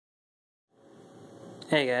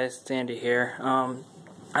Hey guys, it's Andy here.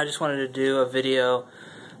 I just wanted to do a video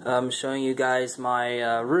showing you guys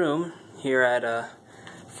my room here at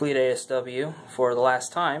Fleet ASW for the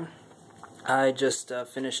last time. I just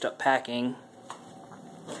finished up packing,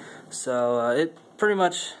 so it pretty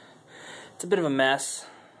much, it's a bit of a mess,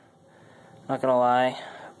 not gonna lie,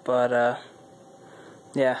 but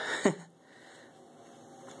yeah.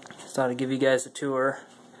 Just thought I'd give you guys a tour,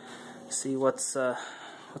 see what's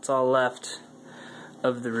all left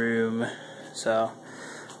of the room. So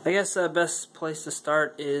I guess the best place to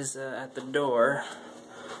start is at the door.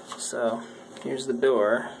 So here's the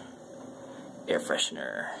door, air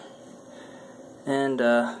freshener, and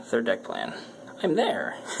third deck plan. I'm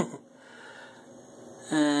there.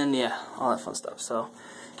 And yeah, all that fun stuff. So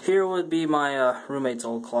here would be my roommate's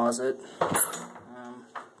old closet.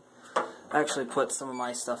 I actually put some of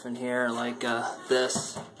my stuff in here, like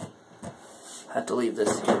this. I had to leave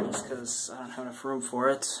this here just because I don't have enough room for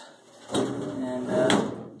it. And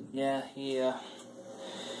yeah,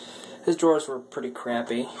 his drawers were pretty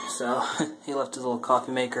crappy, so he left his little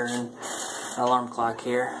coffee maker and an alarm clock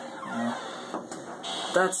here.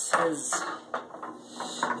 That's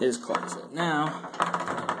his closet. Now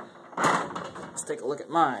let's take a look at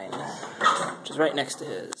mine, which is right next to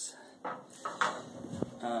his.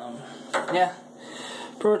 Yeah,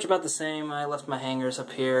 pretty much about the same. I left my hangers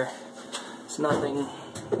up here. It's nothing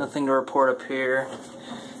to report up here.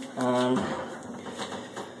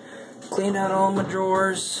 Cleaned out all my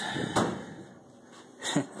drawers.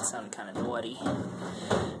 That sounded kind of nutty.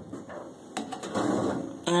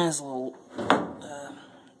 And there's a little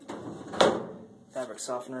fabric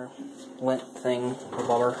softener, lint thing,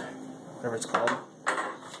 revolver, whatever it's called.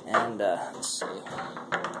 And let's see.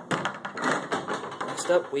 Next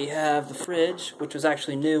up, we have the fridge, which was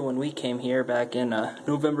actually new when we came here back in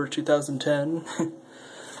November 2010. There's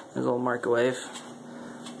a little microwave.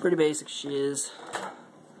 Pretty basic shiz.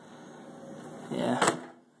 Yeah.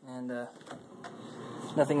 And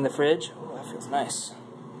nothing in the fridge. Oh, that feels nice.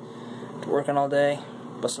 Working all day,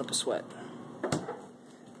 busting up a sweat.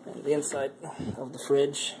 And the inside of the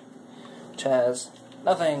fridge, which has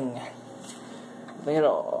nothing. Nothing at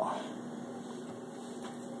all.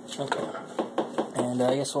 Okay. And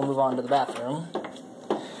I guess we'll move on to the bathroom.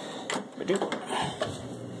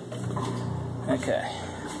 Okay.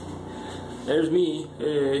 There's me.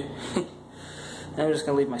 Hey. I'm just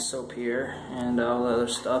going to leave my soap here and all the other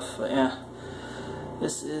stuff. But yeah,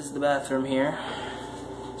 this is the bathroom here.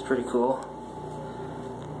 It's pretty cool.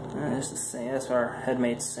 And this is that's our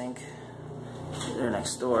headmaid's sink. They're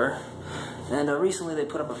next door. And recently they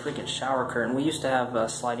put up a freaking shower curtain. We used to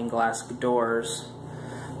have sliding glass doors,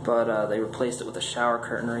 but they replaced it with a shower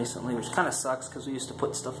curtain recently, which kind of sucks because we used to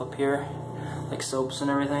put stuff up here, like soaps and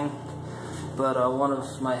everything. But one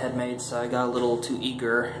of my headmates got a little too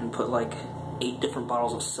eager and put like 8 different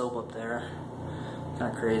bottles of soap up there.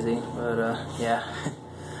 Kind of crazy, but yeah.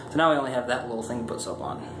 So now we only have that little thing to put soap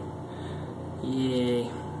on. Yay,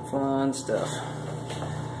 fun stuff.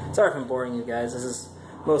 Sorry if I'm boring you guys. This is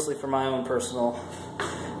mostly for my own personal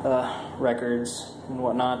records and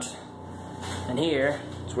whatnot. And here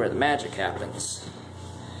is where the magic happens.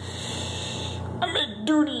 I make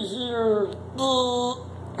duty here.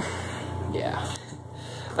 Yeah.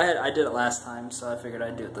 I did it last time, so I figured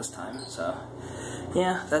I'd do it this time. So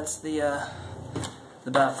yeah, that's the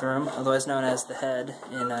bathroom, otherwise known as the head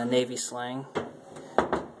in Navy slang.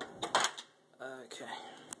 Okay.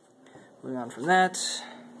 Moving on from that,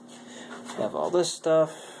 we have all this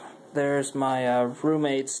stuff. There's my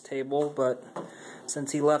roommate's table, but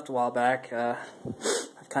since he left a while back,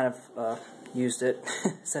 I've kind of used it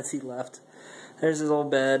since he left. There's his old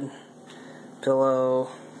bed, pillow,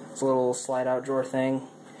 his little slide-out drawer thing.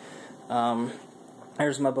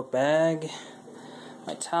 There's my book bag,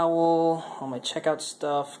 my towel, all my checkout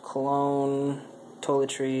stuff, cologne,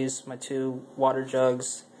 toiletries, my 2 water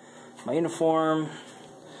jugs, my uniform,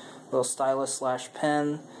 little stylus /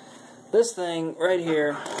 pen. This thing right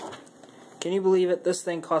here, can you believe it? This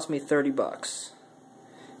thing cost me 30 bucks.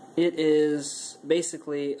 It is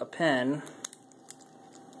basically a pen.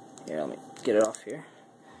 Here, let me get it off here.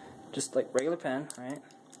 Just like regular pen, right?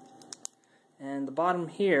 And the bottom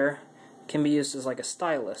here can be used as like a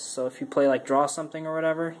stylus. So if you play like draw something or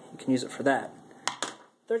whatever, you can use it for that.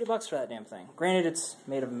 30 bucks for that damn thing. Granted, it's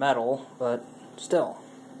made of metal, but still,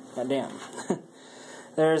 goddamn.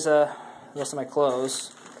 There's the rest of my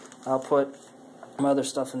clothes. I'll put my other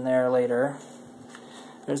stuff in there later.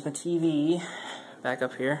 There's my TV back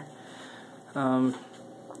up here. Got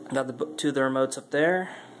the 2 of the remotes up there.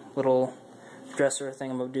 Little dresser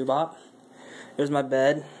thingamaboobop. There's my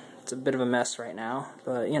bed. It's a bit of a mess right now,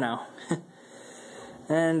 but you know.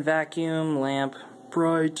 And vacuum, lamp,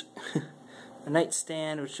 bright. A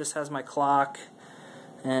nightstand, which just has my clock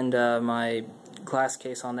and my glass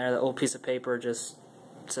case on there. The old piece of paper just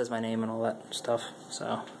says my name and all that stuff.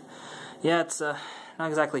 So, yeah, it's not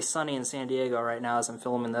exactly sunny in San Diego right now as I'm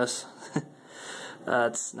filming this.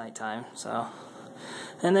 It's nighttime, so.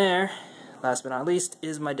 And there, last but not least,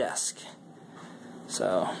 is my desk.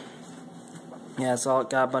 So, yeah, it's all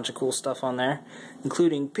got a bunch of cool stuff on there,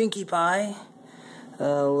 including Pinkie Pie,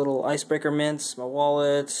 little icebreaker mints, my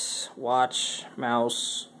wallet, watch,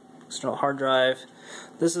 mouse, external hard drive.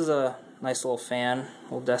 This is a nice little fan,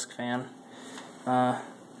 little desk fan.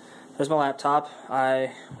 There's my laptop.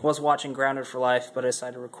 I was watching Grounded for Life, but I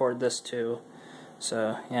decided to record this too.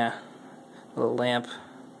 So, yeah, a little lamp.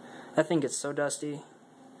 I think it's so dusty.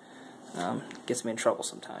 Gets me in trouble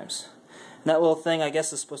sometimes. And that little thing, I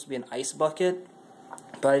guess, is supposed to be an ice bucket,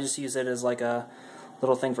 but I just use it as like a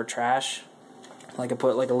little thing for trash. Like I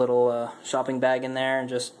put like a little shopping bag in there and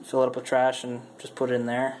just fill it up with trash and just put it in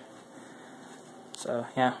there. So,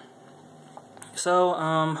 yeah.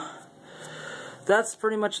 So, that's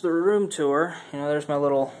pretty much the room tour. You know, there's my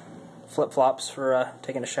little flip-flops for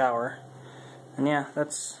taking a shower. And yeah,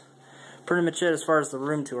 that's pretty much it as far as the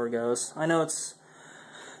room tour goes. I know it's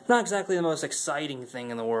not exactly the most exciting thing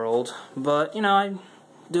in the world, but, you know, I'm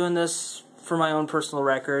doing this for my own personal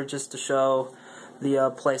record just to show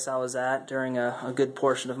the place I was at during a good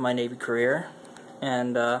portion of my Navy career.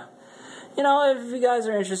 And, you know, if you guys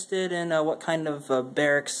are interested in what kind of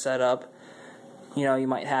barracks setup, you know, you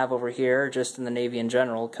might have over here, just in the Navy in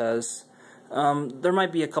general, because there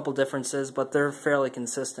might be a couple differences, but they're fairly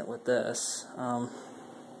consistent with this,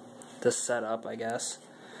 this setup, I guess.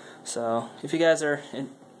 So, if you guys are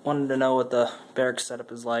wanting to know what the barracks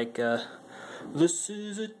setup is like, this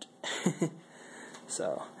is it.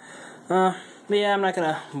 So, but yeah, I'm not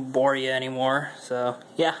gonna bore you anymore. So,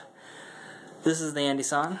 yeah, this is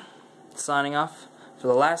TheAndySan, signing off for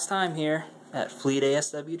the last time here at Fleet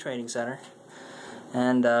ASW Training Center.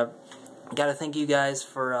 And gotta thank you guys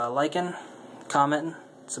for liking, commenting,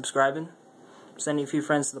 subscribing, sending a few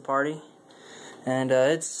friends to the party. And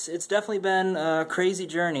it's definitely been a crazy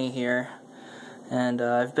journey here. And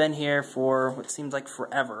I've been here for what seems like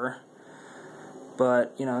forever.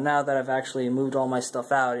 But, you know, now that I've actually moved all my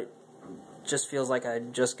stuff out, it just feels like I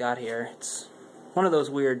just got here. It's one of those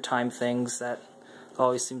weird time things that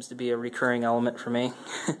always seems to be a recurring element for me.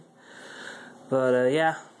 But,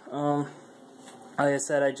 yeah, like I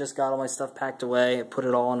said, I just got all my stuff packed away. I put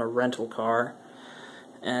it all in a rental car.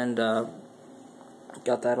 And,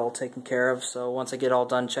 got that all taken care of. So once I get all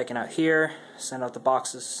done checking out here, send out the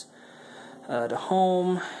boxes to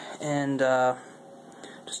home, and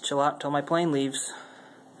just chill out until my plane leaves.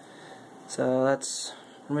 So that's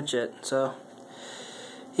pretty much it. So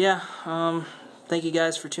yeah, thank you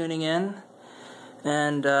guys for tuning in,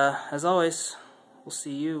 and as always, we'll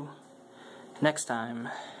see you next time.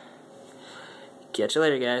 Catch you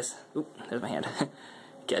later, guys. Oop, there's my hand.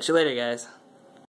 Catch you later, guys.